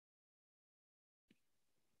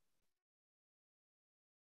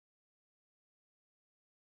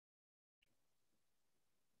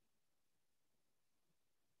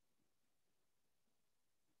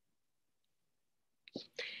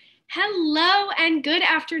Hello and good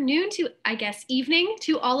afternoon to, I guess, evening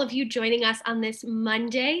to all of you joining us on this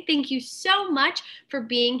Monday. Thank you so much for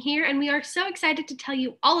being here. And we are so excited to tell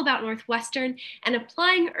you all about Northwestern and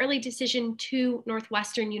applying early decision to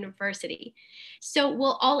Northwestern University. So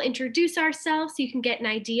we'll all introduce ourselves so you can get an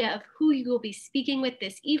idea of who you will be speaking with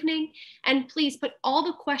this evening. And please put all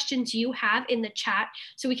the questions you have in the chat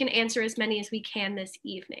so we can answer as many as we can this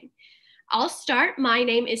evening. I'll start. My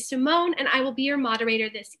name is Simone, and I will be your moderator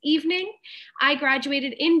this evening. I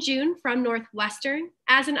graduated in June from Northwestern.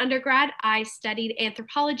 As an undergrad, I studied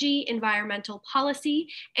anthropology, environmental policy,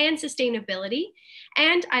 and sustainability,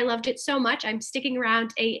 and I loved it so much I'm sticking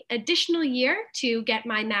around an additional year to get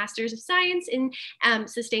my Master's of Science in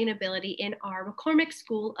sustainability in our McCormick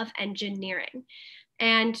School of Engineering.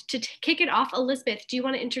 And to kick it off, Elizabeth, do you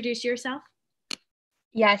want to introduce yourself?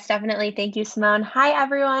 Yes, definitely. Thank you, Simone. Hi,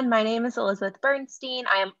 everyone. My name is Elizabeth Bernstein.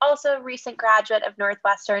 I am also a recent graduate of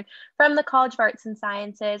Northwestern from the College of Arts and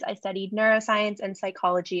Sciences. I studied neuroscience and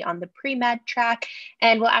psychology on the pre-med track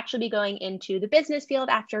and will actually be going into the business field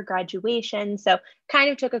after graduation. So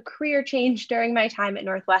kind of took a career change during my time at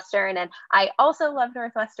Northwestern. And I also love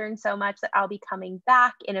Northwestern so much that I'll be coming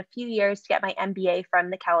back in a few years to get my MBA from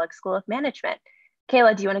the Kellogg School of Management.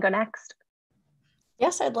 Kayla, do you want to go next?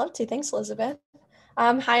 Yes, I'd love to. Thanks, Elizabeth.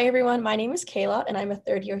 Hi, everyone. My name is Kayla, and I'm a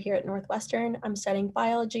third year here at Northwestern. I'm studying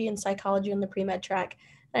biology and psychology on the pre-med track,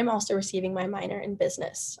 and I'm also receiving my minor in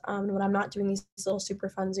business. When I'm not doing these little super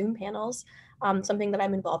fun Zoom panels, something that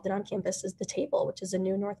I'm involved in on campus is The Table, which is a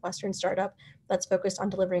new Northwestern startup that's focused on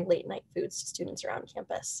delivering late night foods to students around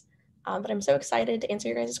campus. But I'm so excited to answer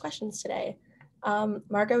your guys' questions today.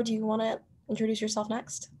 Margot, do you want to introduce yourself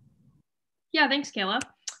next? Yeah, thanks, Kayla.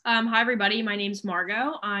 Hi, everybody. My name's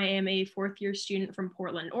Margot. I am a fourth year student from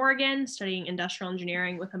Portland, Oregon, studying industrial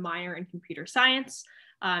engineering with a minor in computer science.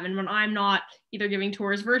 And when I'm not either giving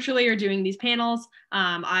tours virtually or doing these panels,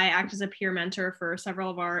 I act as a peer mentor for several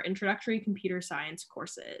of our introductory computer science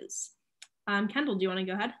courses. Kendall, do you want to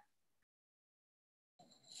go ahead?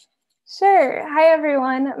 Sure. Hi,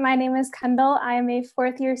 everyone. My name is Kendall. I am a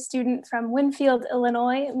fourth year student from Winfield,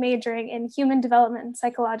 Illinois, majoring in human development and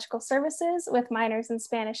psychological services with minors in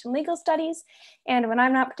Spanish and legal studies. And when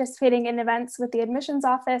I'm not participating in events with the admissions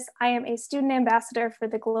office, I am a student ambassador for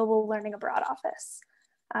the Global Learning Abroad office.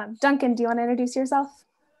 Duncan, do you want to introduce yourself?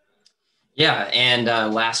 Yeah, and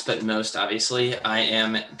last but most obviously, I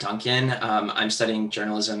am Duncan. I'm studying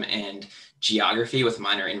journalism and geography with a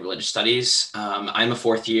minor in religious studies. I'm a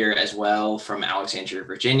fourth year as well from Alexandria,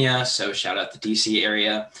 Virginia, so shout out the DC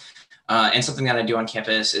area. And something that I do on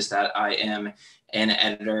campus is that I am an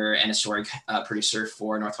editor and a story producer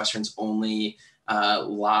for Northwestern's only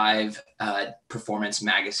live performance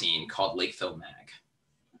magazine called Lakeville Mag.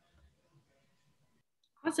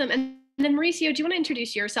 Awesome. And then Mauricio, do you want to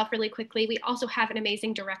introduce yourself really quickly? We also have an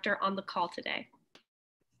amazing director on the call today.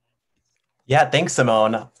 Yeah, thanks,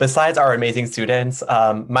 Simone. Besides our amazing students,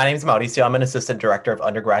 my name is Mauricio. I'm an assistant director of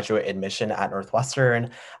undergraduate admission at Northwestern.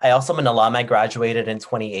 I also am an alum. I graduated in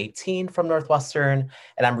 2018 from Northwestern,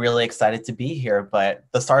 and I'm really excited to be here. But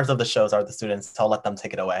the stars of the shows are the students, so I'll let them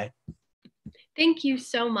take it away. Thank you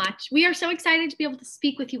so much. We are so excited to be able to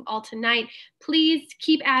speak with you all tonight. Please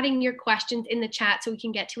keep adding your questions in the chat so we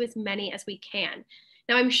can get to as many as we can.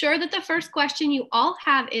 Now, I'm sure that the first question you all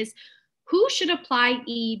have is, who should apply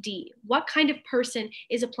ED? What kind of person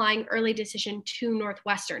is applying early decision to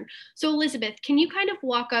Northwestern? So Elizabeth, can you kind of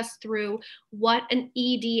walk us through what an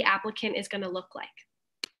ED applicant is going to look like?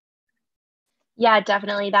 Yeah,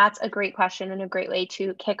 definitely. That's a great question and a great way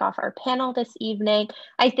to kick off our panel this evening.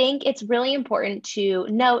 I think it's really important to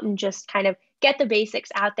note and just kind of get the basics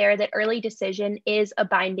out there that early decision is a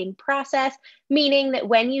binding process, meaning that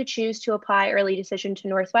when you choose to apply early decision to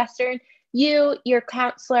Northwestern, you, your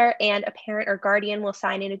counselor, and a parent or guardian will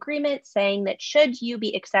sign an agreement saying that should you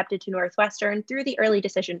be accepted to Northwestern through the early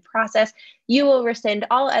decision process, you will rescind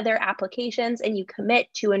all other applications and you commit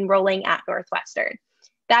to enrolling at Northwestern.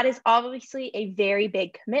 That is obviously a very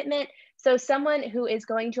big commitment. So someone who is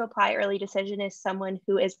going to apply early decision is someone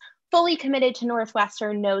who is fully committed to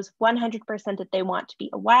Northwestern, knows 100% that they want to be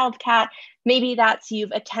a Wildcat. Maybe that's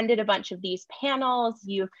you've attended a bunch of these panels,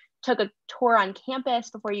 you've took a tour on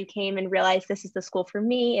campus before you came and realized this is the school for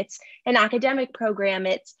me. It's an academic program.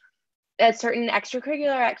 It's a certain extracurricular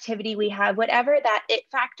activity we have, whatever that it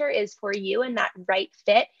factor is for you and that right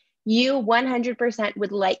fit, you 100%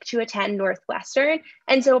 would like to attend Northwestern.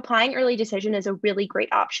 And so applying early decision is a really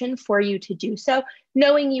great option for you to do so,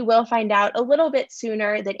 knowing you will find out a little bit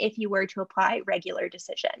sooner than if you were to apply regular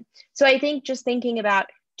decision. So I think just thinking about,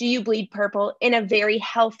 do you bleed purple in a very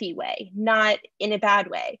healthy way, not in a bad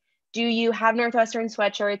way? Do you have Northwestern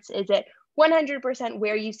sweatshirts? Is it 100%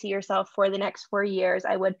 where you see yourself for the next 4 years?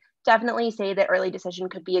 I would definitely say that early decision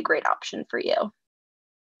could be a great option for you.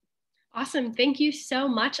 Awesome. Thank you so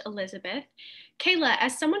much, Elizabeth. Kayla,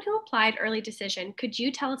 as someone who applied early decision, could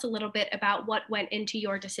you tell us a little bit about what went into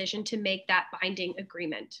your decision to make that binding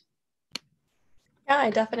agreement? Yeah, I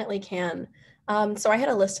definitely can. So I had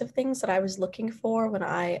a list of things that I was looking for when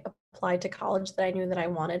I applied to college that I knew that I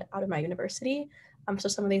wanted out of my university. So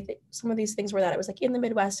some of these things were that it was like in the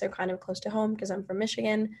Midwest, so kind of close to home because I'm from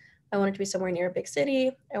Michigan. I wanted to be somewhere near a big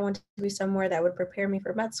city. I wanted to be somewhere that would prepare me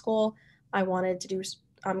for med school. I wanted to do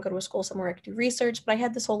go to a school somewhere I could do research, but I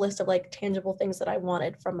had this whole list of like tangible things that I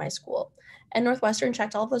wanted from my school. And Northwestern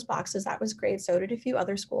checked all of those boxes. That was great. So did a few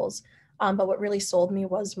other schools. But what really sold me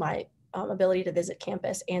was my ability to visit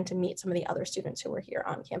campus and to meet some of the other students who were here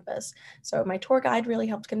on campus. So my tour guide really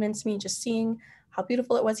helped convince me, just seeing how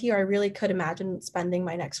beautiful it was here. I really could imagine spending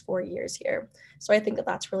my next 4 years here. So I think that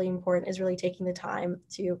that's really important, is really taking the time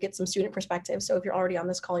to get some student perspective. So if you're already on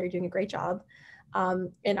this call, you're doing a great job.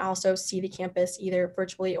 And also see the campus either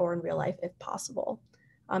virtually or in real life if possible.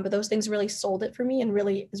 But those things really sold it for me and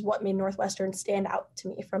really is what made Northwestern stand out to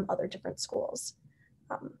me from other different schools.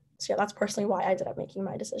 So yeah, that's personally why I ended up making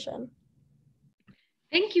my decision.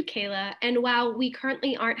 Thank you, Kayla. And while we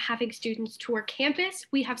currently aren't having students tour campus,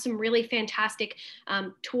 we have some really fantastic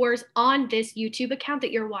tours on this YouTube account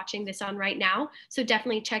that you're watching this on right now. So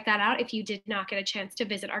definitely check that out if you did not get a chance to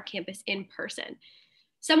visit our campus in person.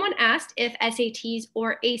 Someone asked if SATs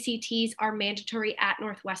or ACTs are mandatory at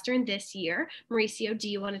Northwestern this year. Mauricio, do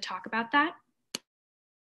you want to talk about that?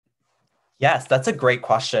 Yes, that's a great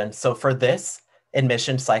question. So for this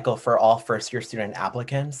admission cycle for all first-year student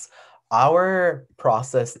applicants, our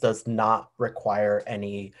process does not require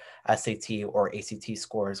any SAT or ACT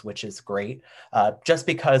scores, which is great, just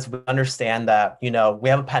because we understand that, we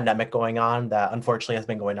have a pandemic going on that unfortunately has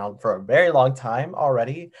been going on for a very long time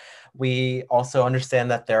already. We also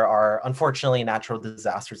understand that there are, unfortunately, natural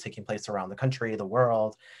disasters taking place around the country, the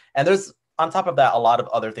world, and there's, on top of that, a lot of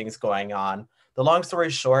other things going on. The long story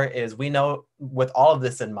short is we know, with all of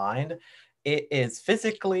this in mind, it is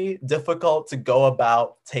physically difficult to go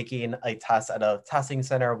about taking a test at a testing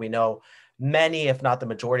center. We know many, if not the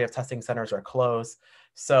majority of testing centers are closed.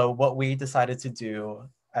 So what we decided to do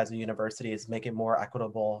as a university is make it more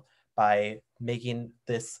equitable by making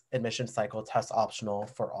this admission cycle test optional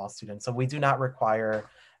for all students. So we do not require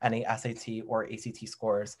any SAT or ACT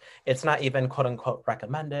scores. It's not even quote unquote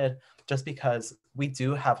recommended, just because we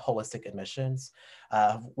do have holistic admissions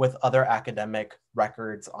with other academic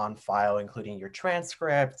records on file, including your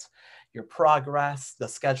transcript, your progress, the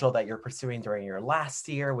schedule that you're pursuing during your last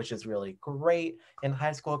year, which is really great in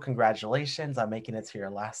high school. Congratulations on making it to your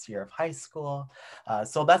last year of high school.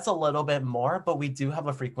 So that's a little bit more, but we do have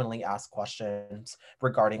a frequently asked questions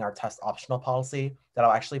regarding our test optional policy that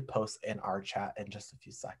I'll actually post in our chat in just a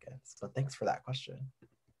few seconds. So thanks for that question.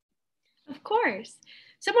 Of course.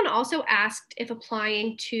 Someone also asked if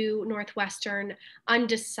applying to Northwestern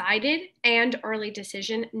undecided and early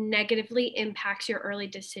decision negatively impacts your early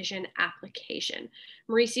decision application.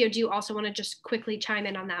 Mauricio, do you also want to just quickly chime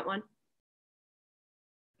in on that one?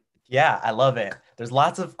 Yeah, I love it. There's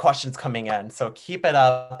lots of questions coming in, so keep it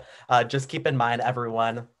up. Just keep in mind,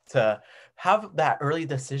 everyone, to have that early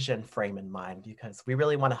decision frame in mind, because we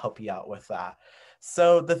really want to help you out with that.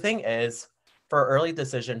 So the thing is, for early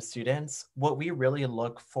decision students, what we really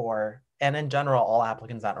look for, and in general, all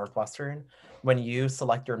applicants at Northwestern, when you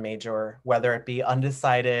select your major, whether it be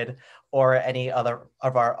undecided or any other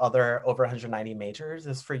of our other over 190 majors,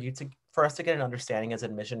 is for us to get an understanding as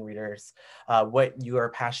admission readers, what you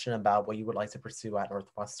are passionate about, what you would like to pursue at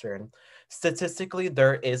Northwestern. Statistically,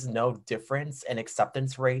 there is no difference in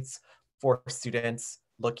acceptance rates for students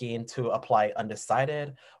looking to apply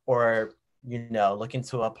undecided or looking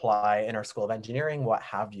to apply in our School of Engineering, what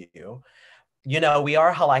have you. We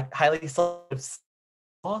are highly selective,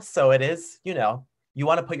 so it is, you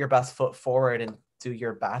want to put your best foot forward and do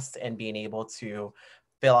your best in being able to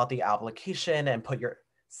fill out the application and put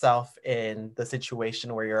yourself in the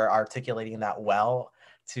situation where you're articulating that well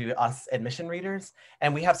to us admission readers.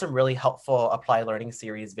 And we have some really helpful Apply Learning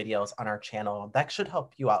Series videos on our channel that should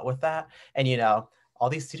help you out with that. And all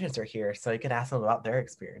these students are here, so you can ask them about their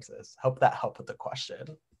experiences. Hope that helped with the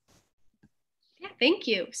question. Yeah, thank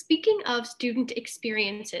you. Speaking of student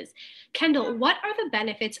experiences, Kendall, what are the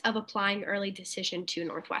benefits of applying early decision to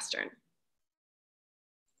Northwestern?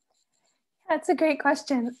 That's a great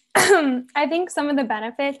question. I think some of the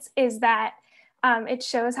benefits is that It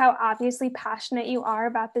shows how obviously passionate you are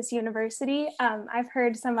about this university. I've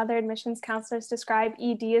heard some other admissions counselors describe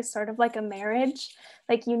ED as sort of like a marriage.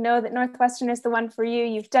 Like, you know that Northwestern is the one for you.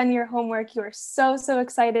 You've done your homework. You are so, so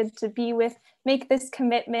excited to make this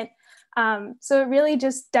commitment. So it really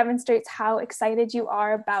just demonstrates how excited you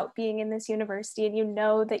are about being in this university, and you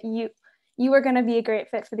know that you are going to be a great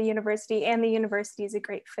fit for the university, and the university is a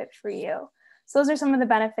great fit for you. So those are some of the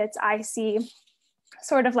benefits I see,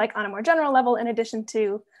 sort of like on a more general level, in addition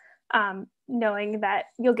to knowing that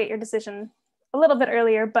you'll get your decision a little bit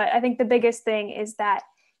earlier. But I think the biggest thing is that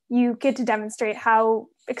you get to demonstrate how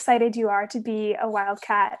excited you are to be a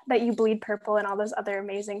Wildcat, that you bleed purple, and all those other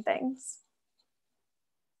amazing things.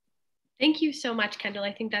 Thank you so much, Kendall.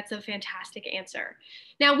 I think that's a fantastic answer.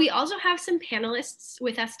 Now, we also have some panelists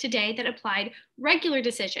with us today that applied regular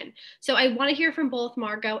decision. So I want to hear from both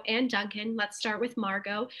Margot and Duncan. Let's start with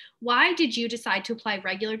Margot. Why did you decide to apply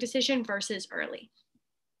regular decision versus early?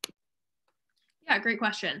 Yeah, great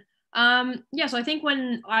question. So I think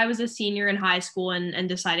when I was a senior in high school and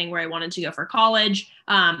deciding where I wanted to go for college,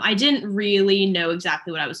 I didn't really know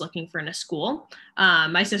exactly what I was looking for in a school.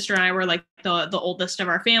 My sister and I were like the oldest of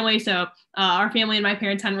our family. So our family and my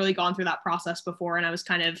parents hadn't really gone through that process before. And I was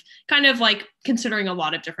kind of like considering a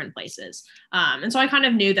lot of different places. And so I kind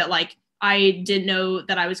of knew that like I didn't know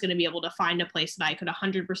that I was going to be able to find a place that I could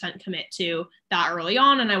 100% commit to that early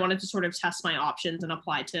on. And I wanted to sort of test my options and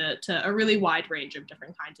apply to a really wide range of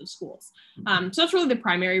different kinds of schools. So that's really the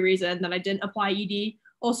primary reason that I didn't apply ED.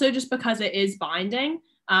 Also, just because it is binding.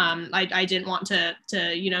 I didn't want to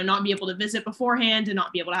not be able to visit beforehand and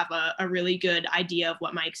not be able to have a really good idea of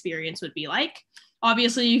what my experience would be like.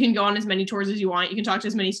 Obviously, you can go on as many tours as you want. You can talk to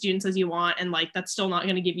as many students as you want. And like, that's still not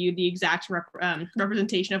going to give you the exact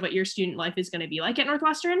representation of what your student life is going to be like at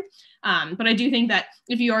Northwestern. But I do think that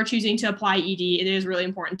if you are choosing to apply ED, it is really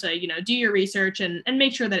important to, do your research and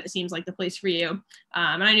make sure that it seems like the place for you.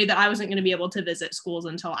 And I knew that I wasn't going to be able to visit schools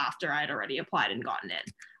until after I'd already applied and gotten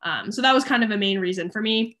in. So that was kind of a main reason for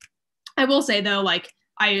me. I will say though, like,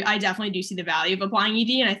 I definitely do see the value of applying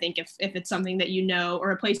ED. And I think if it's something that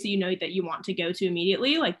or a place that that you want to go to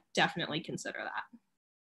immediately, like definitely consider that.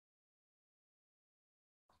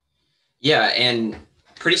 Yeah, and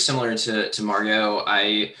pretty similar to Margot,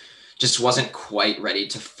 I just wasn't quite ready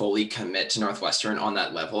to fully commit to Northwestern on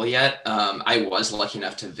that level yet. I was lucky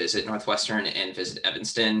enough to visit Northwestern and visit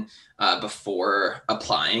Evanston before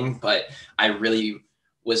applying, but I really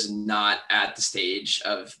was not at the stage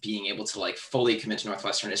of being able to like fully commit to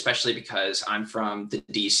Northwestern, especially because I'm from the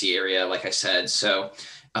DC area, like I said. So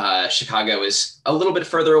Chicago is a little bit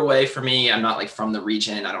further away for me. I'm not like from the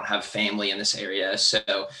region. I don't have family in this area.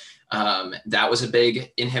 So that was a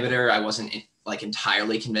big inhibitor. I wasn't like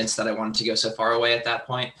entirely convinced that I wanted to go so far away at that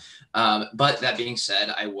point. But that being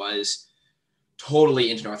said, I was totally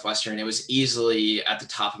into Northwestern. It was easily at the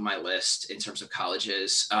top of my list in terms of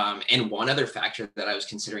colleges. And one other factor that I was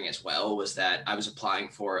considering as well was that I was applying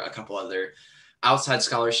for a couple other outside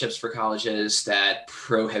scholarships for colleges that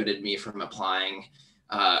prohibited me from applying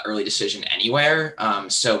early decision anywhere.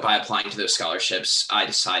 So by applying to those scholarships, I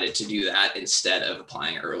decided to do that instead of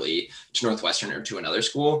applying early to Northwestern or to another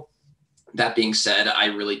school. That being said, I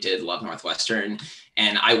really did love Northwestern.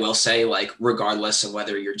 And I will say, like, regardless of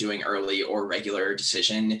whether you're doing early or regular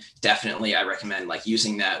decision, definitely I recommend like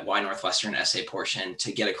using that Why Northwestern essay portion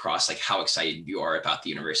to get across like how excited you are about the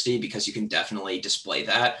university, because you can definitely display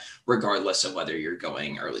that regardless of whether you're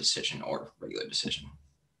going early decision or regular decision.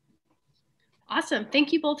 Awesome.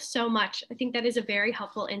 Thank you both so much. I think that is a very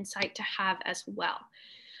helpful insight to have as well.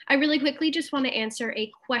 I really quickly just want to answer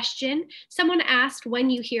a question. Someone asked when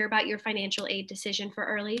you hear about your financial aid decision for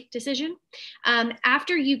early decision.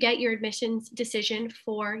 After you get your admissions decision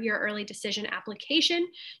for your early decision application,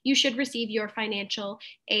 you should receive your financial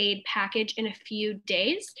aid package in a few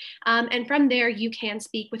days. And from there, you can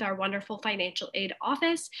speak with our wonderful financial aid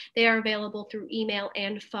office. They are available through email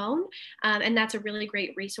and phone. And that's a really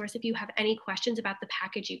great resource if you have any questions about the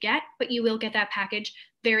package you get, but you will get that package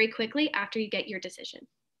very quickly after you get your decision.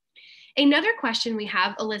 Another question we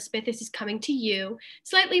have, Elizabeth, this is coming to you,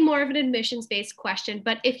 slightly more of an admissions-based question,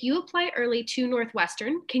 but if you apply early to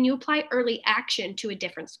Northwestern, can you apply early action to a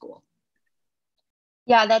different school?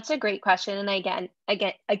 Yeah, that's a great question. And again,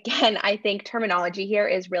 I think terminology here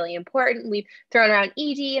is really important. We've thrown around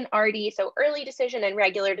ED and RD, so early decision and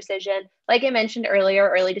regular decision. Like I mentioned earlier,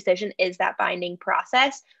 early decision is that binding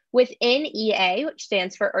process. Within EA, which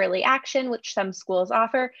stands for early action, which some schools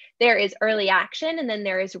offer, there is early action, and then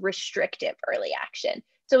there is restrictive early action.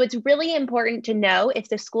 So it's really important to know if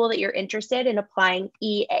the school that you're interested in applying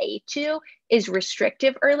EA to is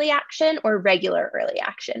restrictive early action or regular early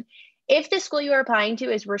action. If the school you are applying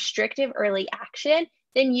to is restrictive early action,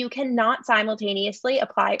 then you cannot simultaneously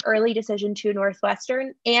apply early decision to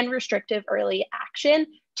Northwestern and restrictive early action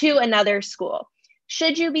to another school.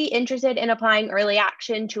 Should you be interested in applying early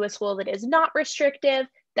action to a school that is not restrictive,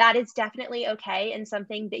 that is definitely okay and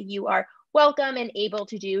something that you are welcome and able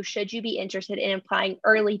to do should you be interested in applying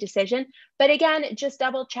early decision. But again, just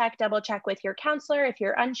double check with your counselor. If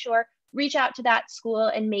you're unsure, reach out to that school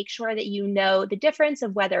and make sure that you know the difference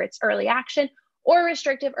of whether it's early action or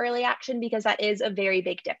restrictive early action, because that is a very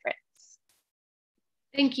big difference.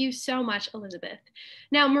 Thank you so much, Elizabeth.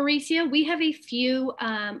 Now, Mauricio, we have a few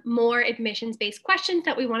more admissions-based questions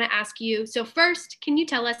that we want to ask you. So first, can you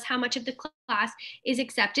tell us how much of the class is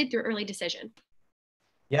accepted through early decision?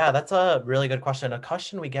 Yeah, that's a really good question. A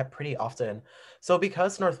question we get pretty often. So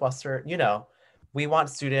because Northwestern, we want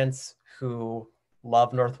students who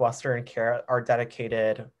love Northwestern, care, are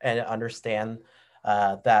dedicated, and understand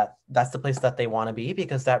that that's the place that they want to be,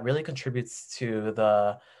 because that really contributes to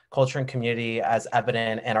the culture and community, as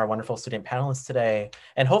evident in our wonderful student panelists today,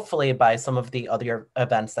 and hopefully by some of the other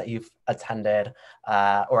events that you've attended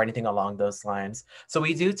or anything along those lines. So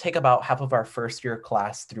we do take about half of our first year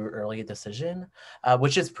class through early decision,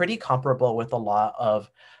 which is pretty comparable with a lot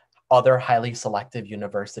of other highly selective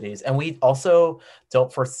universities. And we also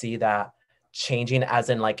don't foresee that changing, as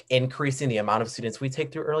in like increasing the amount of students we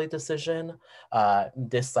take through early decision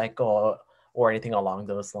this cycle or anything along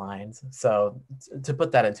those lines. So to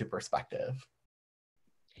put that into perspective.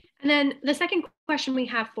 And then the second question we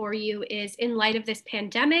have for you is, in light of this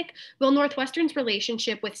pandemic, will Northwestern's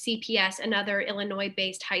relationship with CPS and other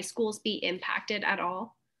Illinois-based high schools be impacted at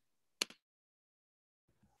all?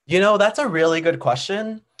 That's a really good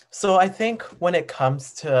question. So I think when it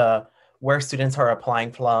comes to where students are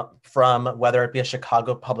applying from, whether it be a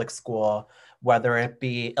Chicago public school, whether it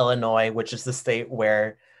be Illinois, which is the state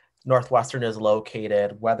where Northwestern is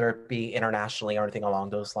located, whether it be internationally or anything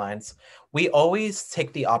along those lines, we always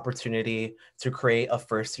take the opportunity to create a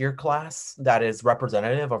first year class that is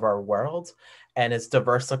representative of our world and is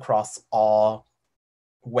diverse across all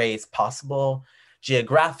ways possible,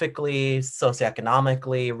 geographically,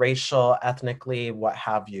 socioeconomically, racial, ethnically, what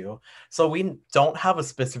have you. So we don't have a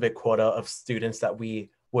specific quota of students that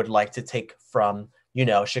we would like to take from,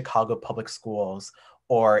 Chicago public schools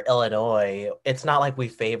or Illinois. It's not like we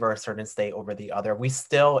favor a certain state over the other. We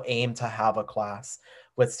still aim to have a class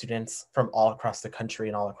with students from all across the country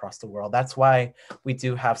and all across the world. That's why we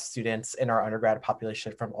do have students in our undergrad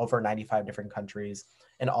population from over 95 different countries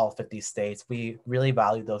in all 50 states. We really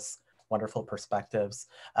value those wonderful perspectives.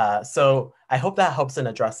 So I hope that helps in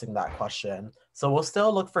addressing that question. So we'll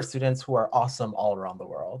still look for students who are awesome all around the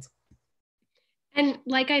world. And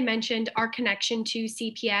like I mentioned, our connection to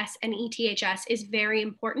CPS and ETHS is very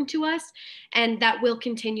important to us, and that will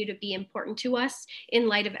continue to be important to us in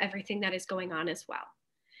light of everything that is going on as well.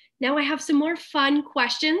 Now I have some more fun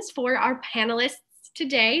questions for our panelists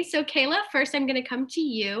today. So Kayla, first I'm going to come to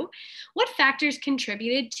you. What factors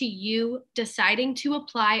contributed to you deciding to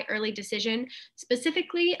apply early decision,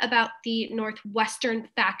 specifically about the Northwestern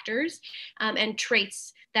factors and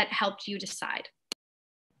traits that helped you decide?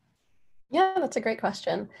 Yeah, that's a great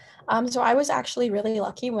question. So I was actually really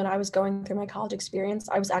lucky when I was going through my college experience.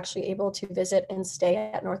 I was actually able to visit and stay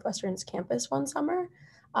at Northwestern's campus one summer.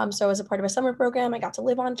 So as a part of a summer program, I got to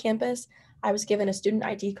live on campus. I was given a student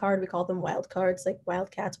ID card. We call them wild cards, like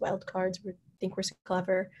wildcats, wild cards. We think we're so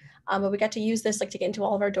clever. But we got to use this to get into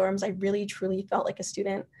all of our dorms. I really, truly felt like a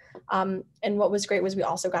student. And what was great was we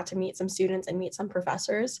also got to meet some students and meet some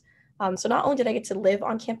professors. So not only did I get to live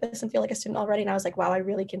on campus and feel like a student already, and I was like, wow, I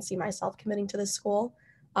really can see myself committing to this school.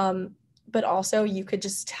 But also you could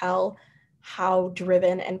just tell how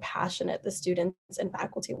driven and passionate the students and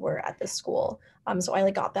faculty were at this school. So I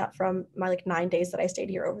got that from my 9 days that I stayed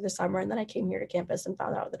here over the summer. And then I came here to campus and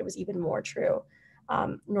found out that it was even more true.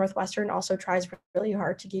 Northwestern also tries really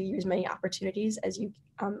hard to give you as many opportunities as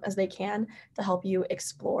they can to help you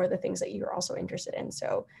explore the things that you're also interested in.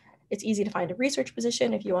 So it's easy to find a research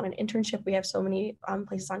position. If you want an internship, we have so many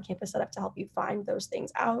places on campus set up to help you find those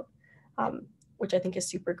things out, which I think is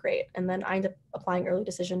super great. And then I ended up applying early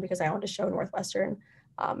decision because I wanted to show Northwestern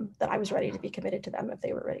that I was ready to be committed to them if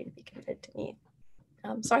they were ready to be committed to me.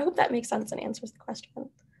 So I hope that makes sense and answers the question.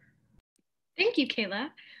 Thank you, Kayla.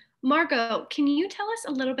 Margot, can you tell us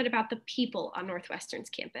a little bit about the people on Northwestern's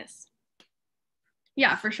campus?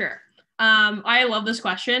 Yeah, for sure. I love this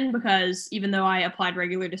question because even though I applied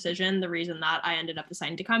regular decision, the reason that I ended up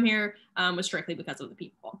deciding to come here was strictly because of the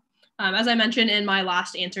people. As I mentioned in my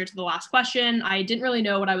last answer to the last question, I didn't really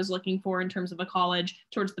know what I was looking for in terms of a college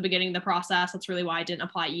towards the beginning of the process. That's really why I didn't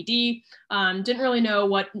apply ED. Didn't really know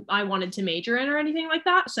what I wanted to major in or anything like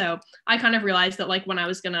that. So I kind of realized that like when I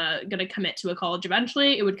was gonna commit to a college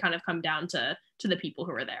eventually, it would kind of come down to the people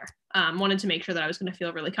who were there. Wanted to make sure that I was gonna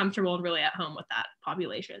feel really comfortable and really at home with that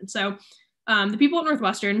population. So the people at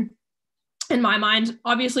Northwestern, in my mind,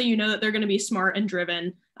 obviously, you know that they're going to be smart and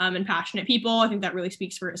driven and passionate people. I think that really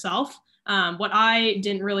speaks for itself. What I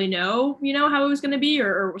didn't really know, how it was going to be,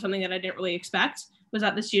 or something that I didn't really expect, was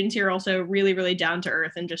that the students here are also really, really down to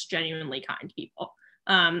earth and just genuinely kind people.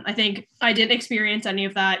 I think I didn't experience any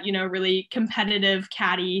of that, really competitive,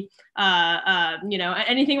 catty,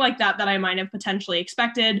 anything like that I might have potentially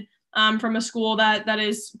expected from a school that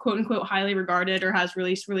is quote unquote highly regarded or has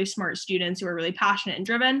really, really smart students who are really passionate and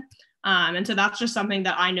driven. And so that's just something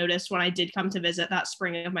that I noticed when I did come to visit that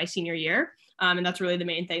spring of my senior year. And that's really the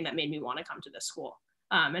main thing that made me want to come to this school.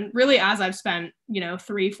 And really, as I've spent,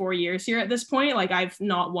 3-4 years here at this point, like I've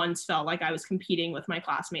not once felt like I was competing with my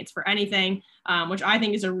classmates for anything, which I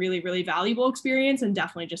think is a really, really valuable experience and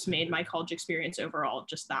definitely just made my college experience overall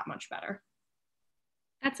just that much better.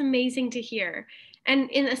 That's amazing to hear.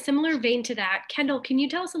 And in a similar vein to that, Kendall, can you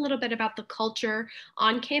tell us a little bit about the culture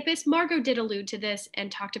on campus? Margot did allude to this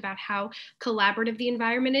and talked about how collaborative the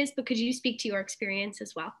environment is, but could you speak to your experience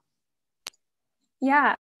as well?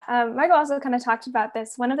 Yeah. Margot also kind of talked about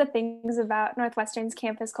this. One of the things about Northwestern's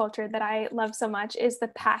campus culture that I love so much is the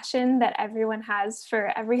passion that everyone has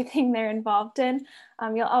for everything they're involved in.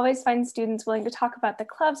 You'll always find students willing to talk about the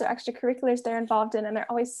clubs or extracurriculars they're involved in, and they're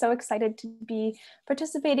always so excited to be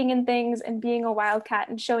participating in things and being a wildcat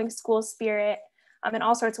and showing school spirit in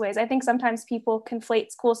all sorts of ways. I think sometimes people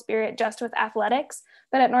conflate school spirit just with athletics,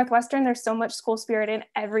 but at Northwestern, there's so much school spirit in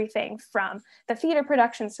everything, from the theater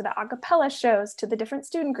productions to the a cappella shows to the different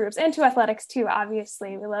student groups and to athletics too,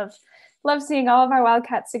 obviously. We love seeing all of our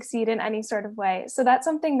wildcats succeed in any sort of way. So that's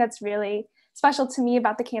something that's really special to me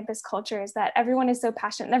about the campus culture, is that everyone is so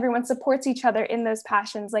passionate and everyone supports each other in those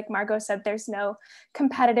passions. Like Margot said, there's no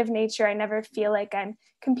competitive nature. I never feel like I'm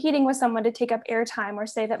competing with someone to take up airtime or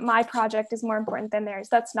say that my project is more important than theirs.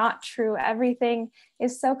 That's not true. Everything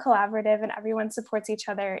is so collaborative and everyone supports each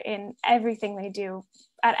other in everything they do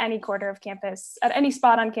at any quarter of campus, at any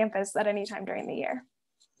spot on campus, at any time during the year.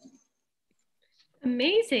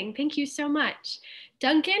 Amazing. Thank you so much.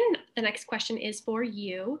 Duncan, the next question is for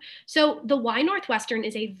you. So the why Northwestern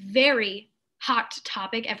is a very hot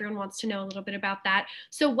topic. Everyone wants to know a little bit about that.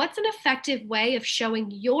 So what's an effective way of showing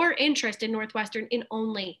your interest in Northwestern in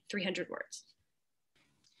only 300 words?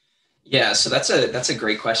 Yeah, so that's a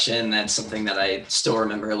great question. That's something that I still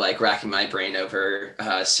remember, like racking my brain over,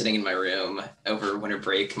 sitting in my room over winter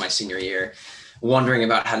break my senior year, wondering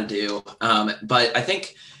about how to do. But I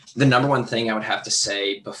think the number one thing I would have to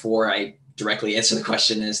say before I directly answer the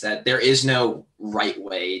question is that there is no right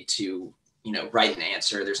way to, write an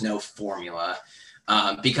answer. There's no formula,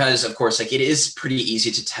 because of course, like it is pretty easy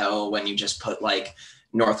to tell when you just put like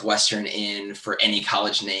Northwestern in for any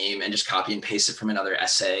college name and just copy and paste it from another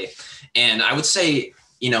essay. And I would say,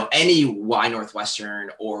 any why Northwestern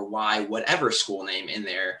or why whatever school name in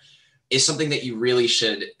there is something that you really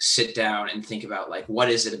should sit down and think about, like, what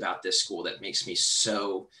is it about this school that makes me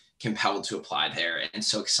so compelled to apply there and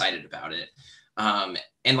so excited about it?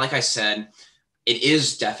 And like I said, it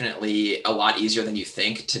is definitely a lot easier than you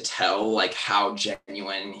think to tell like how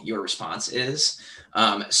genuine your response is.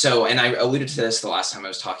 And I alluded to this the last time I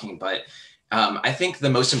was talking, but I think the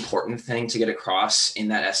most important thing to get across in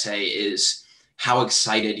that essay is how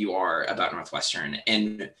excited you are about Northwestern,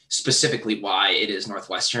 and specifically why it is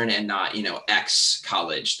Northwestern and not, X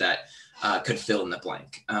college that could fill in the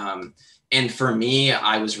blank. And for me,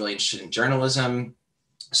 I was really interested in journalism.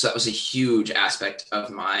 So that was a huge aspect of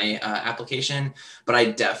my application, but I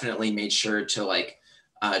definitely made sure to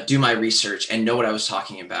do my research and know what I was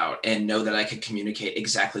talking about and know that I could communicate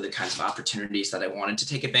exactly the kinds of opportunities that I wanted to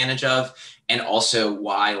take advantage of, and also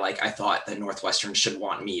why I thought that Northwestern should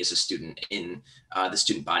want me as a student in the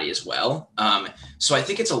student body as well. So I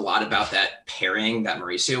think it's a lot about that pairing that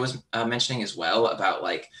Mauricio was mentioning as well, about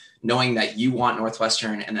knowing that you want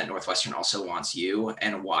Northwestern and that Northwestern also wants you,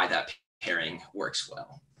 and why that pairing works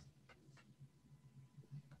well.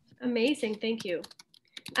 Amazing, thank you.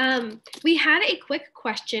 We had a quick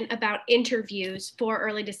question about interviews for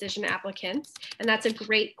early decision applicants, and that's a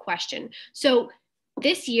great question. So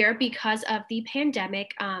this year, because of the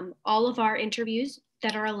pandemic, all of our interviews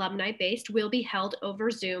that are alumni based will be held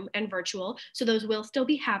over Zoom and virtual. So those will still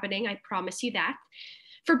be happening, I promise you that.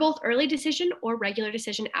 For both early decision or regular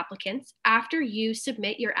decision applicants, after you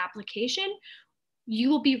submit your application, you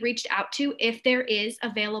will be reached out to if there is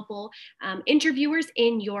available interviewers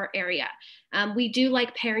in your area. We do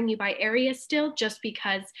like pairing you by area still, just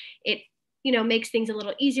because it makes things a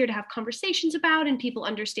little easier to have conversations about and people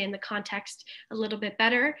understand the context a little bit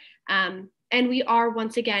better. And we are,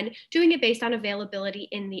 once again, doing it based on availability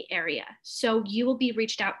in the area. So you will be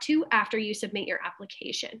reached out to after you submit your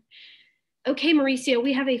application. Okay, Mauricio,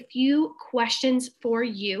 we have a few questions for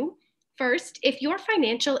you. First, if your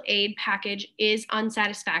financial aid package is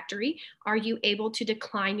unsatisfactory, are you able to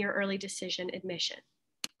decline your early decision admission?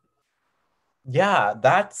 Yeah,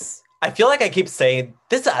 I feel like I keep saying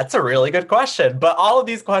that's a really good question, but all of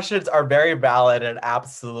these questions are very valid and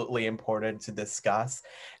absolutely important to discuss.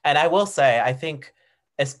 And I will say, I think,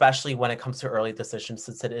 especially when it comes to early decisions,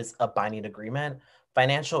 since it is a binding agreement,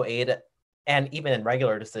 financial aid, and even in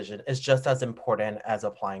regular decision, is just as important as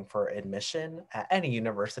applying for admission at any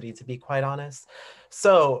university, to be quite honest.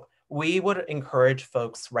 So we would encourage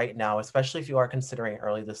folks right now, especially if you are considering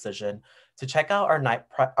early decision, to check out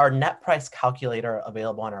our net price calculator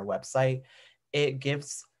available on our website. It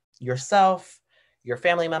gives yourself, your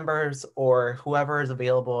family members, or whoever is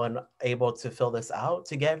available and able to fill this out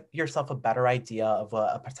to give yourself a better idea of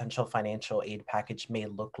what a potential financial aid package may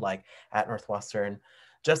look like at Northwestern.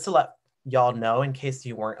 Just to let y'all know, in case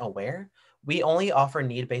you weren't aware, we only offer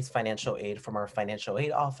need-based financial aid from our financial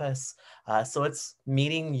aid office. So it's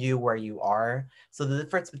meeting you where you are. So the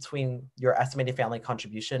difference between your estimated family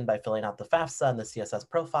contribution by filling out the FAFSA and the CSS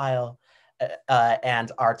profile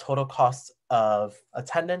and our total cost of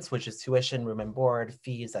attendance, which is tuition, room and board,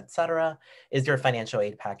 fees, etc., is your financial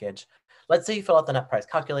aid package. Let's say you fill out the net price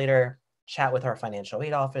calculator, chat with our financial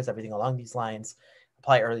aid office, everything along these lines,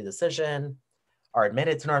 apply early decision, are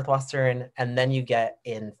admitted to Northwestern, and then you get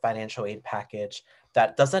in financial aid package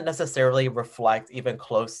that doesn't necessarily reflect even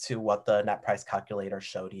close to what the net price calculator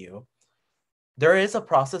showed you. There is a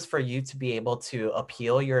process for you to be able to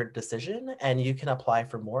appeal your decision, and you can apply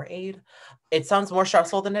for more aid. It sounds more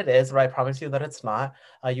stressful than it is, but I promise you that it's not.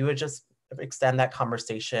 You would just extend that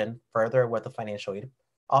conversation further with the financial aid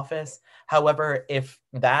office. However, if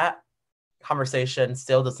that conversation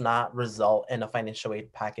still does not result in a financial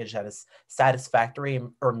aid package that is satisfactory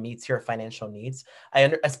or meets your financial needs,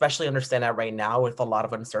 I especially understand that right now with a lot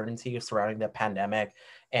of uncertainty surrounding the pandemic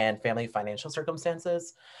and family financial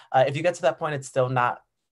circumstances. If you get to that point, it's still not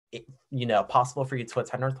possible for you to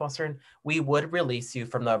attend Northwestern, we would release you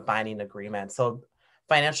from the binding agreement. So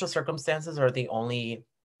financial circumstances are the only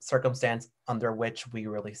circumstance under which we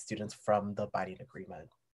release students from the binding agreement.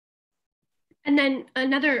 And then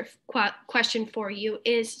another question for you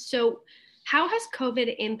is, so how has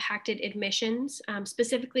COVID impacted admissions,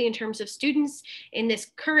 specifically in terms of students in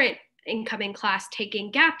this current incoming class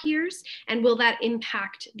taking gap years, and will that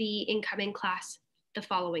impact the incoming class the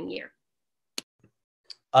following year?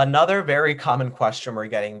 Another very common question we're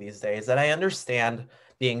getting these days, and I understand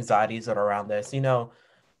the anxieties that are around this.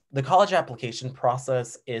 The college application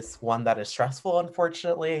process is one that is stressful,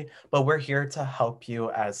 unfortunately, but we're here to help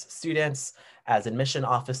you as students, as admission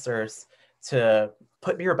officers, to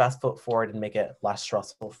put your best foot forward and make it less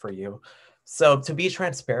stressful for you. So to be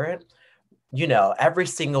transparent, every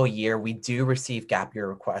single year we do receive gap year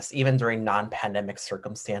requests, even during non-pandemic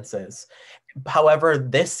circumstances. However,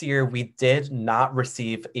 this year we did not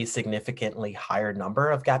receive a significantly higher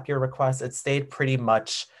number of gap year requests. It stayed pretty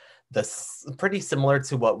similar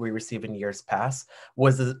to what we received in years past.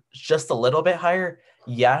 Was it just a little bit higher?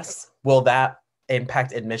 Yes. Will that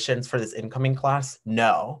impact admissions for this incoming class?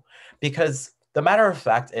 No, because the matter of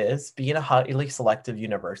fact is, being a highly selective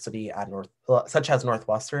university at such as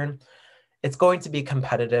Northwestern, it's going to be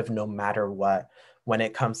competitive no matter what when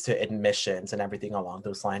it comes to admissions and everything along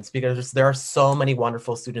those lines, because there are so many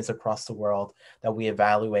wonderful students across the world that we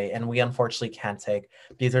evaluate and we unfortunately can't take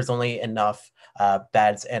because there's only enough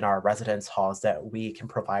beds in our residence halls that we can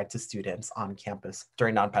provide to students on campus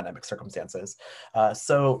during non-pandemic circumstances.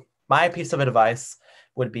 So my piece of advice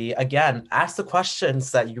would be, again, ask the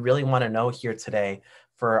questions that you really want to know here today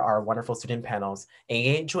for our wonderful student panels.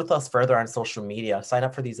 Engage with us further on social media. Sign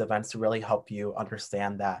up for these events to really help you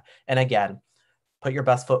understand that. And again, put your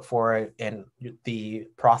best foot forward in the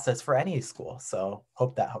process for any school. So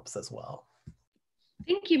hope that helps as well.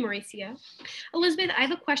 Thank you, Mauricio. Elizabeth, I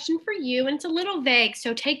have a question for you, and it's a little vague,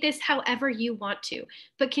 so take this however you want to.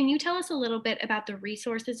 But can you tell us a little bit about the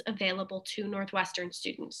resources available to Northwestern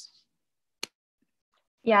students?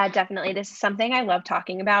 Yeah, definitely. This is something I love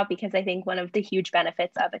talking about because I think one of the huge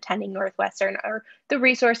benefits of attending Northwestern are the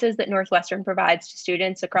resources that Northwestern provides to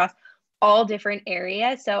students across all different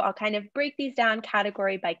areas. So I'll kind of break these down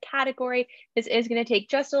category by category. This is going to take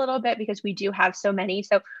just a little bit because we do have so many.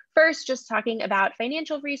 So first, just talking about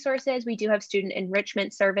financial resources, we do have student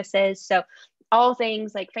enrichment services. So all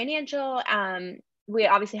things like financial, we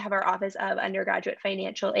obviously have our Office of Undergraduate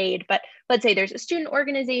Financial Aid, but let's say there's a student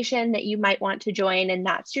organization that you might want to join, and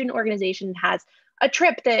that student organization has a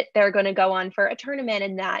trip that they're going to go on for a tournament,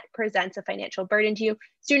 and that presents a financial burden to you.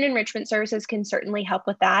 Student enrichment services can certainly help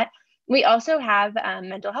with that. We also have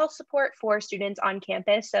mental health support for students on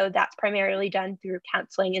campus. So that's primarily done through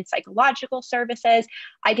counseling and psychological services.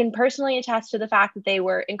 I can personally attest to the fact that they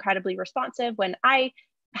were incredibly responsive when I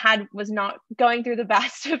was not going through the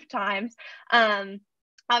best of times.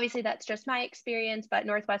 Obviously, that's just my experience, but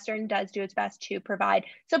Northwestern does do its best to provide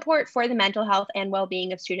support for the mental health and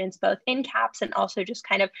well-being of students, both in CAPS and also just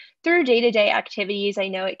kind of through day-to-day activities. I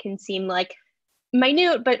know it can seem like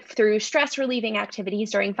minute, but through stress relieving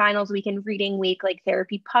activities during finals week and reading week, like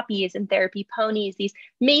therapy puppies and therapy ponies. These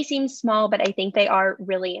may seem small, but I think they are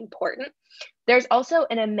really important. There's also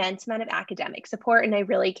an immense amount of academic support, and I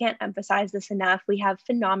really can't emphasize this enough. We have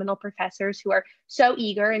phenomenal professors who are so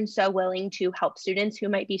eager and so willing to help students who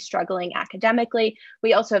might be struggling academically.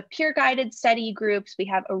 We also have peer-guided study groups. We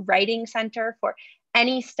have a writing center for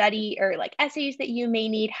any study or like essays that you may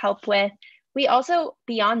need help with. We also,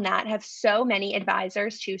 beyond that, have so many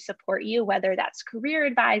advisors to support you, whether that's career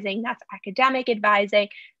advising, that's academic advising,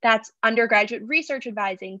 that's undergraduate research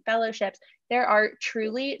advising, fellowships. There are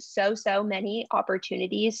truly so many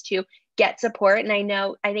opportunities to get support. And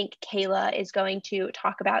I think Kayla is going to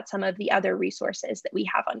talk about some of the other resources that we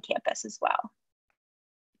have on campus as well.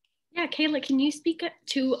 Yeah, Kayla, can you speak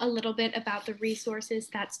to a little bit about the resources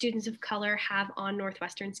that students of color have on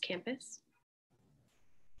Northwestern's campus?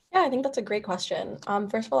 Yeah, I think that's a great question.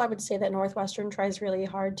 First of all, I would say that Northwestern tries really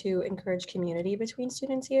hard to encourage community between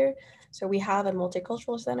students here. So we have a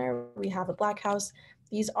multicultural center, we have a Black House.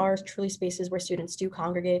 These are truly spaces where students do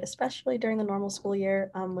congregate, especially during the normal school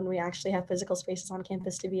year when we actually have physical spaces on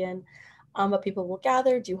campus to be in. But people will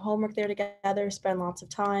gather, do homework there together, spend lots of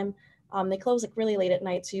time. They close like really late at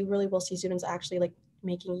night, so you really will see students actually like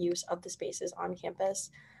making use of the spaces on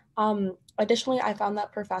campus. Additionally, I found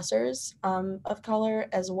that professors of color,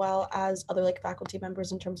 as well as other like faculty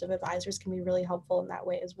members in terms of advisors, can be really helpful in that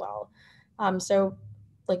way as well. So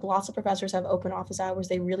like lots of professors have open office hours.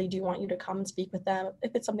 They really do want you to come and speak with them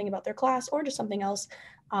if it's something about their class or just something else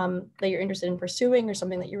that you're interested in pursuing or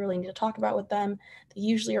something that you really need to talk about with them. They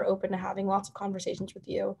usually are open to having lots of conversations with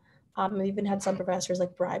you. We've even had some professors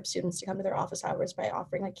like bribe students to come to their office hours by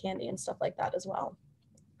offering like candy and stuff like that as well.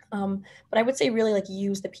 But I would say really like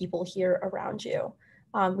use the people here around you.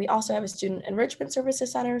 We also have a student enrichment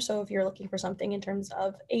services center. So if you're looking for something in terms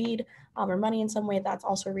of aid or money in some way, that's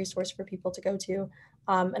also a resource for people to go to.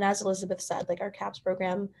 And as Elizabeth said, like our CAPS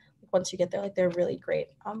program, once you get there, like they're really great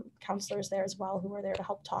counselors there as well, who are there to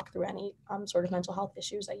help talk through any sort of mental health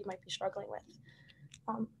issues that you might be struggling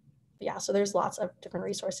with. Yeah, so there's lots of different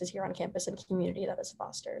resources here on campus and community that is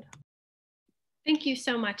fostered. Thank you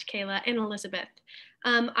so much, Kayla and Elizabeth.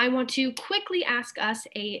 I want to quickly ask us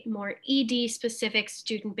a more ED-specific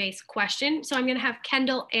student-based question. So I'm going to have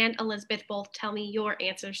Kendall and Elizabeth both tell me your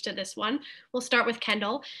answers to this one. We'll start with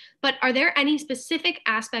Kendall. But are there any specific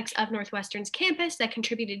aspects of Northwestern's campus that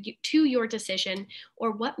contributed to your decision,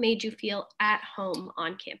 or what made you feel at home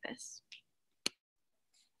on campus?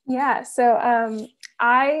 Yeah, so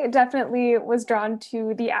I definitely was drawn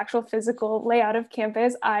to the actual physical layout of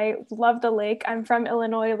campus. I love the lake. I'm from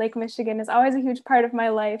Illinois. Lake Michigan is always a huge part of my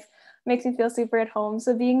life. Makes me feel super at home.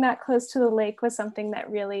 So being that close to the lake was something that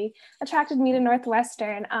really attracted me to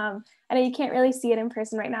Northwestern. I know you can't really see it in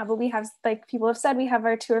person right now, but we have, like people have said, we have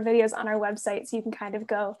our tour videos on our website, so you can kind of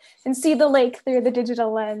go and see the lake through the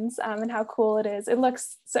digital lens and how cool it is. It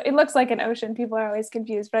looks like an ocean. People are always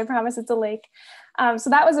confused, but I promise it's a lake. So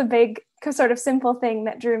that was a big sort of simple thing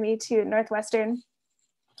that drew me to Northwestern.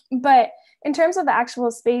 But in terms of the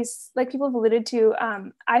actual space, like people have alluded to,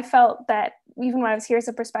 I felt that even when I was here as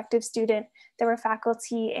a prospective student, there were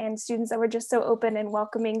faculty and students that were just so open and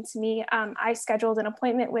welcoming to me. I scheduled an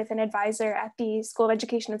appointment with an advisor at the School of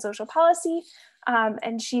Education and Social Policy,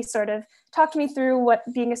 and she sort of talked me through what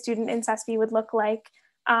being a student in CESP would look like.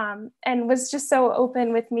 And was just so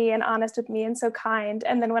open with me and honest with me and so kind.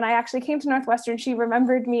 And then when I actually came to Northwestern, she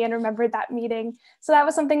remembered me and remembered that meeting. So that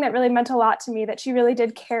was something that really meant a lot to me, that she really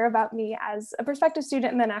did care about me as a prospective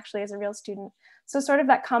student and then actually as a real student. So sort of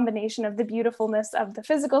that combination of the beautifulness of the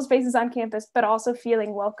physical spaces on campus, but also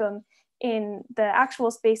feeling welcome in the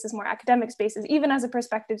actual spaces, more academic spaces, even as a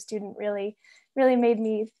prospective student, really made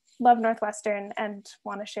me love Northwestern and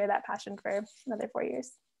want to share that passion for another 4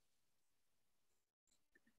 years.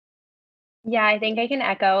 Yeah, I think I can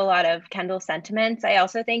echo a lot of Kendall's sentiments. I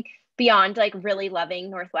also think beyond like really loving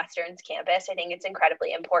Northwestern's campus, I think it's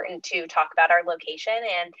incredibly important to talk about our location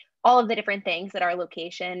and all of the different things that our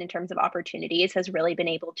location in terms of opportunities has really been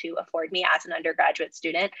able to afford me as an undergraduate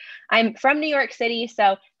student. I'm from New York City,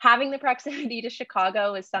 so having the proximity to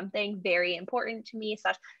Chicago is something very important to me,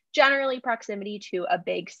 such generally proximity to a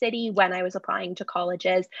big city when I was applying to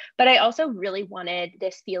colleges. But I also really wanted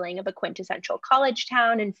this feeling of a quintessential college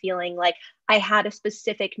town and feeling like I had a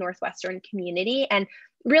specific Northwestern community. And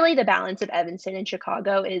really, the balance of Evanston and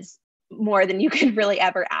Chicago is more than you could really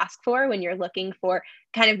ever ask for when you're looking for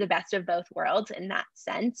kind of the best of both worlds in that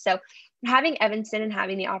sense. So having Evanston and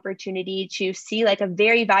having the opportunity to see like a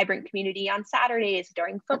very vibrant community on Saturdays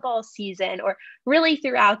during football season, or really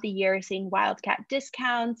throughout the year, seeing Wildcat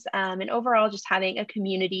discounts, and overall just having a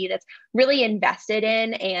community that's really invested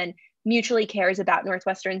in and mutually cares about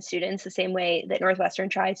Northwestern students the same way that Northwestern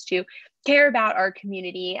tries to care about our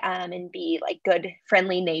community, and be like good,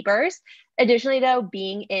 friendly neighbors. Additionally, though,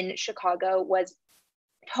 being in Chicago was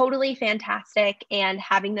totally fantastic, and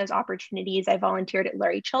having those opportunities. I volunteered at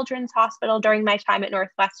Lurie Children's Hospital during my time at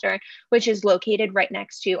Northwestern, which is located right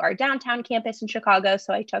next to our downtown campus in Chicago.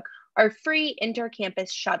 So I took our free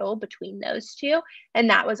inter-campus shuttle between those two, and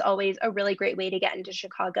that was always a really great way to get into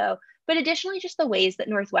Chicago. But additionally, just the ways that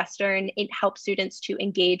Northwestern, it helps students to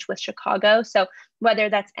engage with Chicago. So whether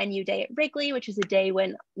that's NU Day at Wrigley, which is a day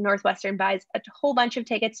when Northwestern buys a whole bunch of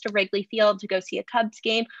tickets to Wrigley Field to go see a Cubs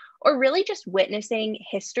game, or really just witnessing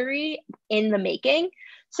history in the making.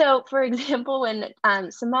 So for example, when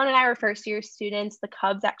Simone and I were first year students, the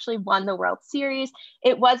Cubs actually won the World Series.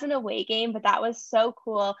 It was an away game, but that was so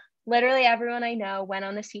cool. Literally everyone I know went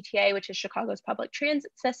on the CTA, which is Chicago's public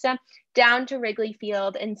transit system, down to Wrigley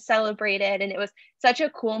Field and celebrated. And it was such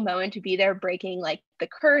a cool moment to be there, breaking like the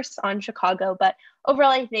curse on Chicago. But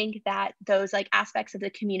overall, I think that those like aspects of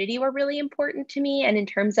the community were really important to me. And in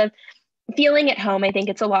terms of feeling at home, I think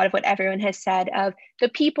it's a lot of what everyone has said of the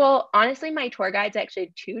people. Honestly, my tour guides, I actually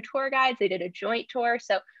had 2 tour guides. They did a joint tour.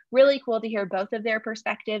 So really cool to hear both of their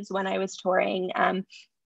perspectives when I was touring.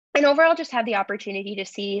 And overall, just had the opportunity to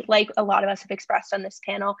see, like a lot of us have expressed on this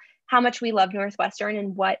panel, how much we love Northwestern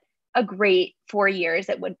and what a great 4 years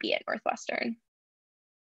it would be at Northwestern.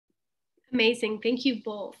 Amazing. Thank you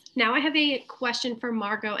both. Now I have a question for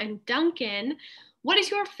Margot and Duncan. What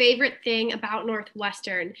is your favorite thing about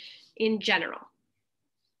Northwestern in general?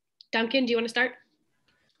 Duncan, do you want to start?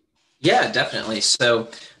 Yeah, definitely. So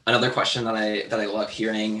another question that I love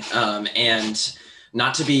hearing, and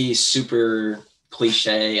not to be super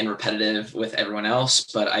cliche and repetitive with everyone else,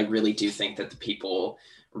 but I really do think that the people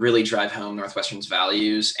really drive home Northwestern's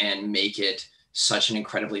values and make it such an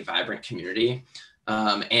incredibly vibrant community.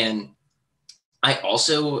 And I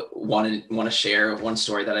also want to share one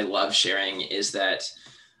story that I love sharing is that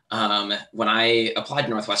when I applied to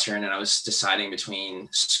Northwestern and I was deciding between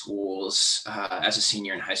schools as a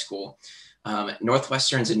senior in high school,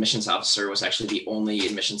 Northwestern's admissions officer was actually the only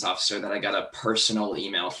admissions officer that I got a personal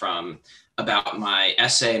email from about my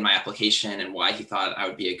essay and my application and why he thought I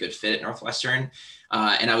would be a good fit at Northwestern.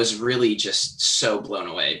 And I was really just so blown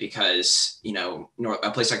away because, you know, a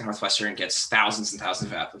place like Northwestern gets thousands and thousands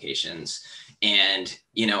of applications. And,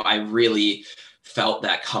 you know, I really felt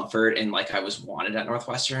that comfort and like I was wanted at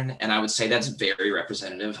Northwestern. And I would say that's very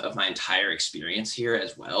representative of my entire experience here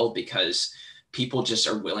as well, because people just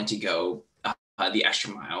are willing to go the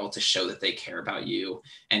extra mile to show that they care about you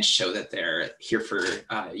and show that they're here for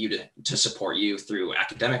you to support you through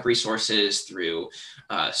academic resources, through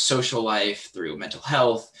social life, through mental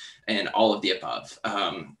health, and all of the above.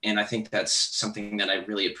 And I think that's something that I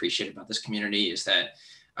really appreciate about this community is that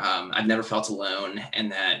I've never felt alone,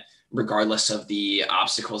 and that regardless of the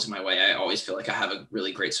obstacles in my way, I always feel like I have a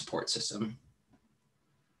really great support system.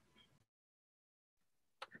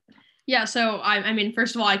 Yeah, so I mean,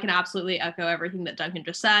 first of all, I can absolutely echo everything that Duncan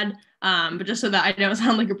just said, but just so that I don't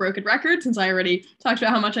sound like a broken record, since I already talked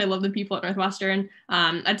about how much I love the people at Northwestern,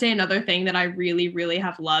 I'd say another thing that I really, really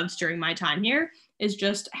have loved during my time here is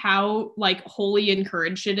just how like wholly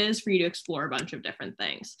encouraged it is for you to explore a bunch of different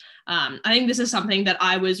things. I think this is something that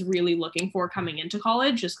I was really looking for coming into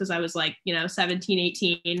college, just because I was like, 17,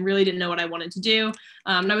 18, really didn't know what I wanted to do.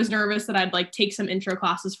 And I was nervous that I'd like take some intro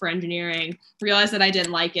classes for engineering, realize that I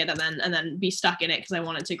didn't like it, and then be stuck in it because I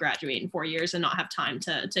wanted to graduate in 4 years and not have time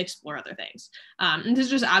to explore other things. And this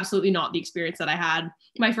is just absolutely not the experience that I had.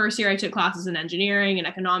 My first year, I took classes in engineering and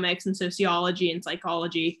economics and sociology and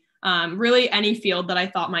psychology. Really any field that I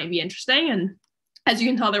thought might be interesting. And as you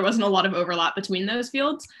can tell, there wasn't a lot of overlap between those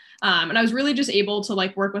fields. And I was really just able to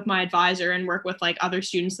like work with my advisor and work with like other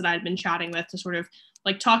students that I'd been chatting with to sort of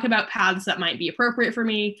like talk about paths that might be appropriate for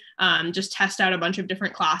me, just test out a bunch of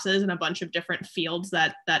different classes and a bunch of different fields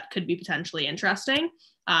that could be potentially interesting.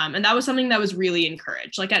 And that was something that was really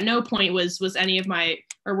encouraged. Like at no point were any of my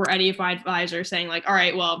advisors saying like, all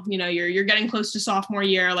right, well, you're getting close to sophomore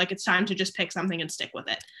year, like it's time to just pick something and stick with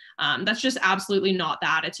it. That's just absolutely not the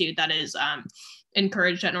attitude that is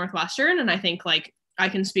encouraged at Northwestern. And I think like I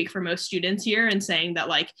can speak for most students here in saying that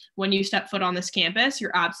like when you step foot on this campus,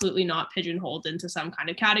 you're absolutely not pigeonholed into some kind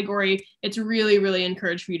of category. It's really, really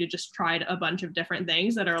encouraged for you to just try a bunch of different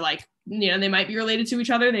things that are like, they might be related to each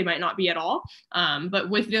other. They might not be at all. But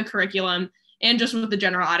with the curriculum and just with the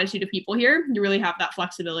general attitude of people here, you really have that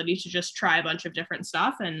flexibility to just try a bunch of different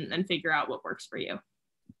stuff and figure out what works for you.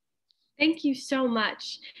 Thank you so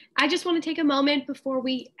much. I just want to take a moment before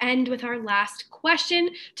we end with our last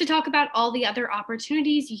question to talk about all the other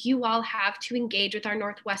opportunities you all have to engage with our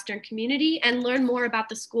Northwestern community and learn more about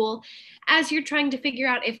the school as you're trying to figure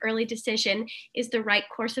out if early decision is the right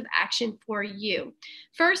course of action for you.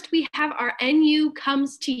 First, we have our NU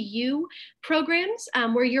Comes to You programs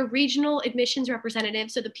where your regional admissions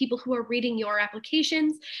representatives, so the people who are reading your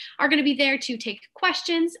applications, are going to be there to take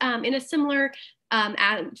questions in a similar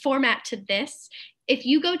format to this. If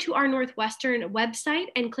you go to our Northwestern website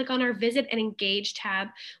and click on our Visit and Engage tab,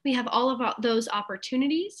 we have all of those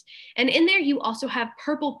opportunities. And in there, you also have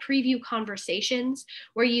purple preview conversations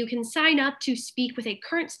where you can sign up to speak with a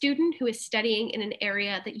current student who is studying in an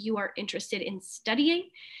area that you are interested in studying.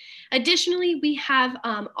 Additionally, we have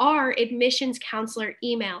our admissions counselor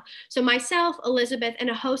email. So myself, Elizabeth, and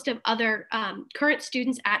a host of other current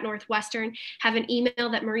students at Northwestern have an email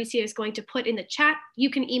that Mauricio is going to put in the chat. You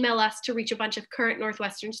can email us to reach a bunch of current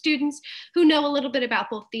Northwestern students who know a little bit about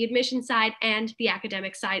both the admission side and the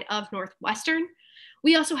academic side of Northwestern.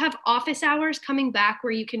 We also have office hours coming back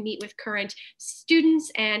where you can meet with current students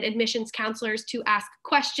and admissions counselors to ask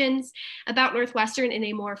questions about Northwestern in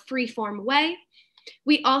a more free-form way.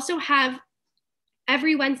 We also have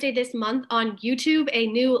every Wednesday this month on YouTube a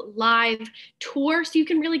new live tour, so you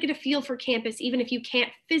can really get a feel for campus even if you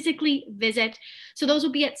can't physically visit. So those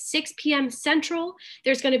will be at 6 p.m. Central.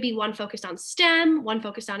 There's going to be one focused on STEM, one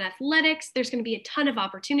focused on athletics. There's going to be a ton of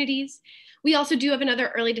opportunities. We also do have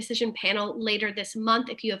another early decision panel later this month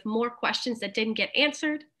if you have more questions that didn't get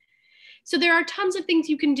answered. So there are tons of things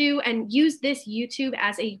you can do and use this YouTube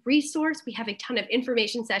as a resource. We have a ton of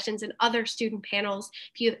information sessions and other student panels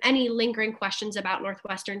if you have any lingering questions about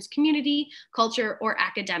Northwestern's community, culture, or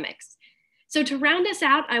academics. So to round us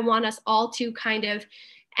out, I want us all to kind of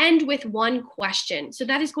end with one question. So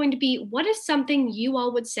that is going to be, what is something you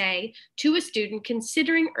all would say to a student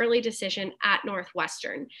considering early decision at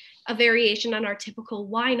Northwestern? A variation on our typical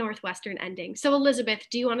why Northwestern ending. So Elizabeth,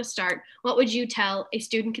 do you want to start? What would you tell a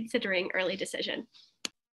student considering early decision?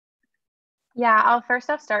 Yeah, I'll first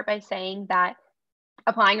off start by saying that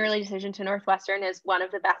applying early decision to Northwestern is one of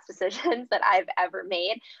the best decisions that I've ever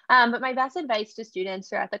made. But my best advice to students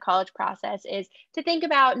throughout the college process is to think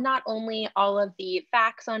about not only all of the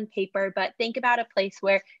facts on paper, but think about a place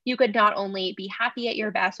where you could not only be happy at your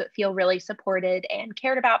best, but feel really supported and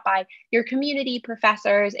cared about by your community,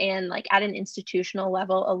 professors, and like at an institutional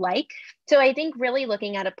level alike. So I think really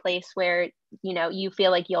looking at a place where you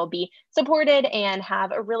feel like you'll be supported and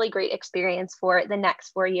have a really great experience for the next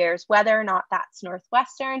 4 years, whether or not that's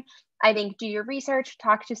Northwestern. I think do your research,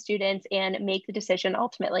 talk to students, and make the decision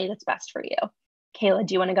ultimately that's best for you. Kayla,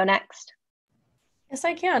 do you want to go next? Yes,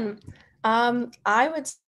 I can. I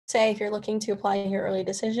would say if you're looking to apply your early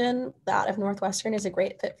decision, that if Northwestern is a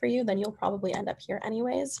great fit for you, then you'll probably end up here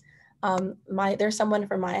anyways. There's someone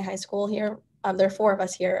from my high school here. There are 4 of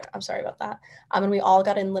us here. I'm sorry about that. And we all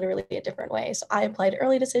got in literally a different way. So I applied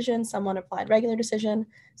early decision, someone applied regular decision,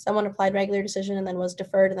 someone applied regular decision and then was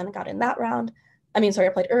deferred and then got in that round. I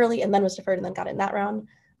applied early and then was deferred and then got in that round.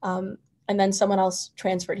 And then someone else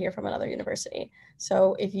transferred here from another university.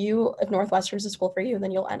 So if Northwestern is a school for you,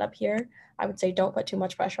 then you'll end up here. I would say don't put too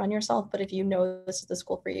much pressure on yourself, but if you know this is the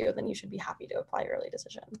school for you, then you should be happy to apply early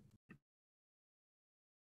decision.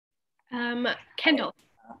 Kendall.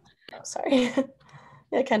 Oh, sorry.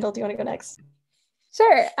 Yeah, Kendall, do you want to go next?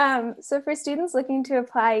 Sure. So for students looking to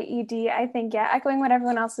apply ED, I think, echoing what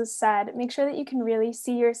everyone else has said, make sure that you can really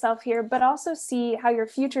see yourself here, but also see how your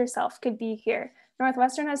future self could be here.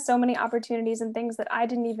 Northwestern has so many opportunities and things that I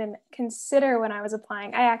didn't even consider when I was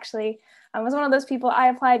applying. I actually was one of those people. I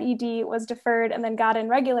applied ED, was deferred, and then got in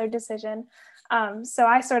regular decision. So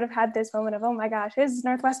I sort of had this moment of, oh my gosh, is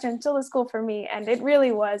Northwestern still a school for me? And it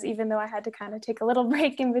really was, even though I had to kind of take a little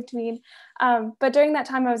break in between. But during that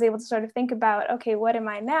time, I was able to sort of think about, okay, what am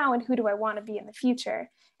I now and who do I want to be in the future?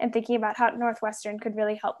 And thinking about how Northwestern could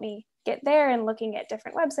really help me get there and looking at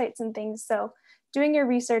different websites and things. So doing your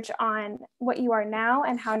research on what you are now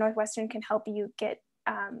and how Northwestern can help you get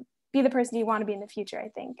be the person you want to be in the future, I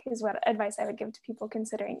think, is what advice I would give to people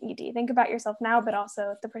considering ED. Think about yourself now, but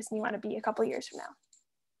also the person you want to be a couple years from now.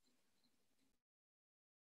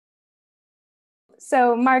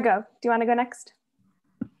 So Margot, do you want to go next?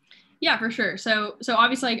 Yeah, for sure. So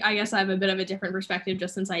obviously, I guess I have a bit of a different perspective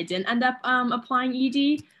just since I didn't end up applying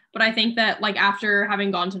ED. But I think that like after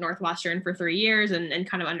having gone to Northwestern for 3 years and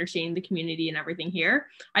kind of understanding the community and everything here,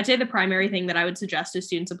 I'd say the primary thing that I would suggest to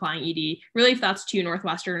students applying ED, really if that's to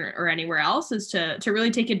Northwestern or anywhere else, is to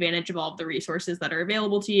really take advantage of all of the resources that are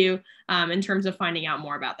available to you in terms of finding out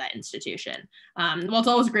more about that institution. Well, it's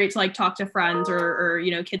always great to like talk to friends or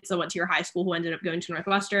you know, kids that went to your high school who ended up going to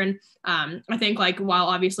Northwestern. I think like while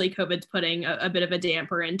obviously COVID's putting a bit of a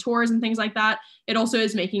damper in tours and things like that, it also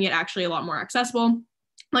is making it actually a lot more accessible.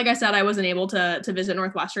 Like I said, I wasn't able to visit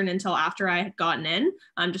Northwestern until after I had gotten in,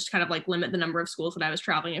 just to kind of like limit the number of schools that I was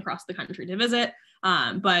traveling across the country to visit.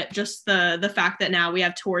 But just the fact that now we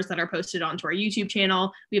have tours that are posted onto our YouTube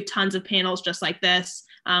channel, we have tons of panels just like this.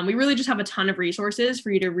 We really just have a ton of resources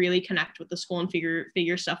for you to really connect with the school and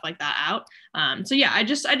figure stuff like that out. So yeah, I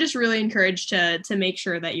just really encourage to make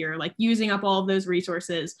sure that you're like using up all of those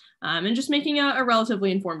resources and just making a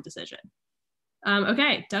relatively informed decision.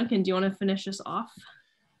 Okay, Duncan, do you want to finish this off?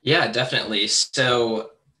 Yeah, definitely.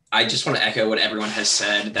 So I just want to echo what everyone has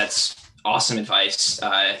said. That's awesome advice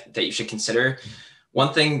that you should consider.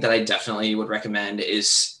 One thing that I definitely would recommend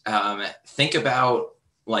is think about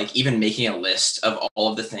like even making a list of all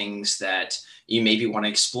of the things that you maybe want to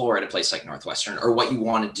explore at a place like Northwestern, or what you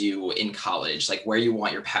want to do in college, like where you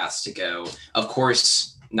want your paths to go. Of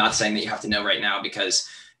course, not saying that you have to know right now, because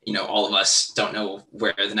you know all of us don't know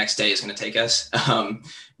where the next day is going to take us.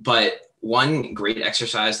 But one great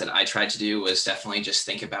exercise that I tried to do was definitely just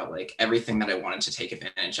think about like everything that I wanted to take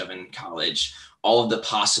advantage of in college, all of the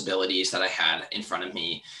possibilities that I had in front of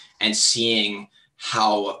me, and seeing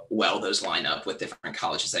how well those line up with different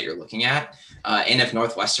colleges that you're looking at. And if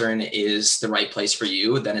Northwestern is the right place for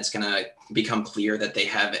you, then it's going to become clear that they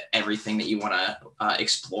have everything that you want to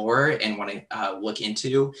explore and want to look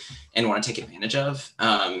into and want to take advantage of.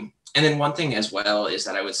 And then one thing as well is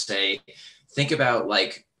that I would say, think about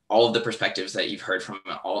like all of the perspectives that you've heard from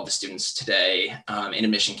all of the students today and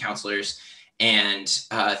admission counselors, and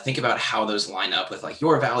think about how those line up with like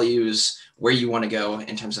your values, where you want to go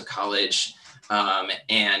in terms of college,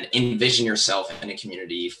 and envision yourself in a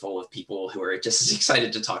community full of people who are just as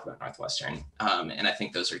excited to talk about Northwestern. And I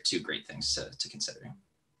think those are two great things to consider.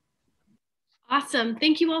 Awesome.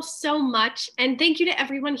 Thank you all so much. And thank you to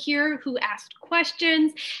everyone here who asked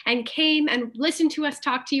questions and came and listened to us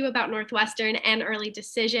talk to you about Northwestern and early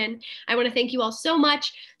decision. I want to thank you all so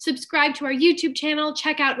much. Subscribe to our YouTube channel.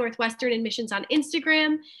 Check out Northwestern Admissions on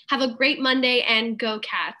Instagram. Have a great Monday and go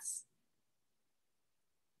Cats.